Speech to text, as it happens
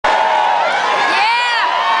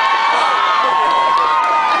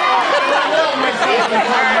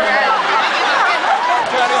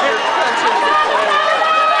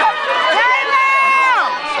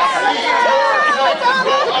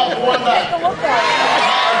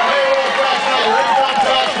payroll tax, not your income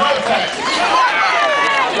tax, no taxes.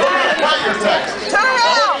 We're going to cut your taxes. We're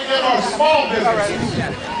going to give our small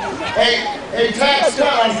businesses a tax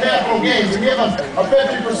cut on capital gains and give them a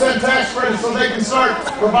 50% tax credit so they can start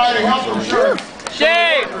providing health insurance.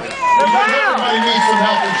 Shame! Because everybody needs some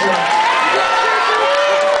health insurance.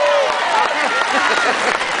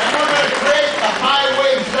 And we're going to create the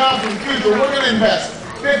high-wage jobs in the future. We're going to invest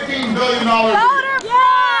 $15 billion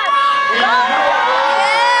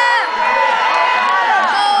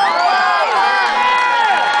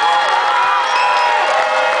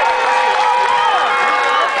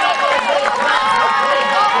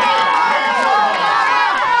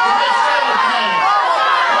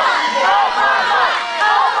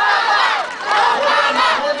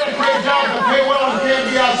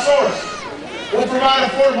We'll provide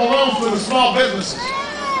affordable loans for the small businesses.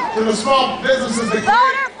 For the small businesses that can.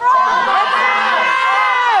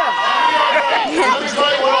 Let me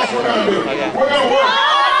tell you what else we're going to do. We're going to work.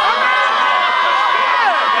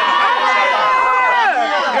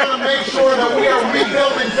 We are going to make sure that we are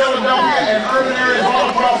rebuilding Philadelphia and urban areas all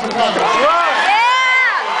across the country.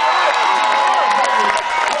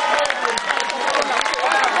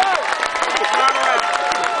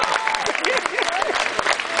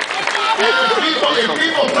 If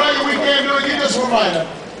people tell you we can't do it, you just remind them.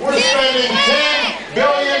 We're spending $10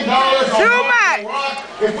 billion a month in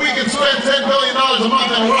Iraq. If we can spend $10 billion a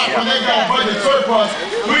month in Iraq when they've got a budget surplus,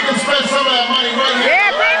 we can spend some of that money right here.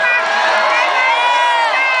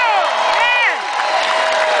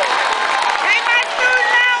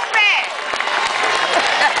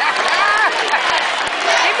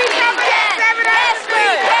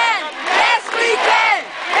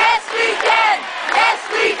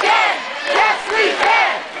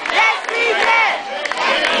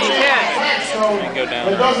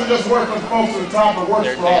 It doesn't just work with folks at the top, it works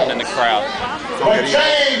for all. In the crowd. But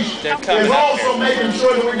change is also making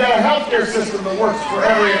sure that we got a healthcare system that works for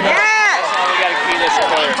every American. That's how we got to key this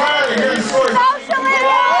I'm tired of hearing stories.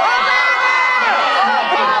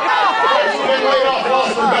 Been laid off,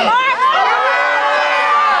 lost their benefits.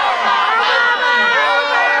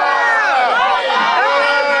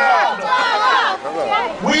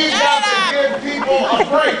 We've got to give people a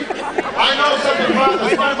break. I know something about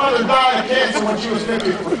this. My mother died of cancer when she was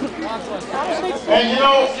 53. And you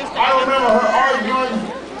know, I remember her arguing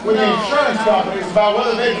with the insurance companies about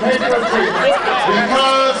whether they'd pay for her treatment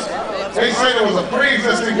because they said it was a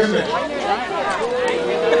pre-existing condition.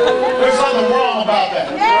 There's something wrong about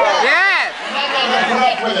that. Yes! And I'm not going to put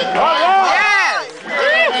up with it. Yes! We're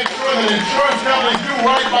going to make sure that insurance companies do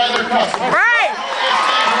right by their customers.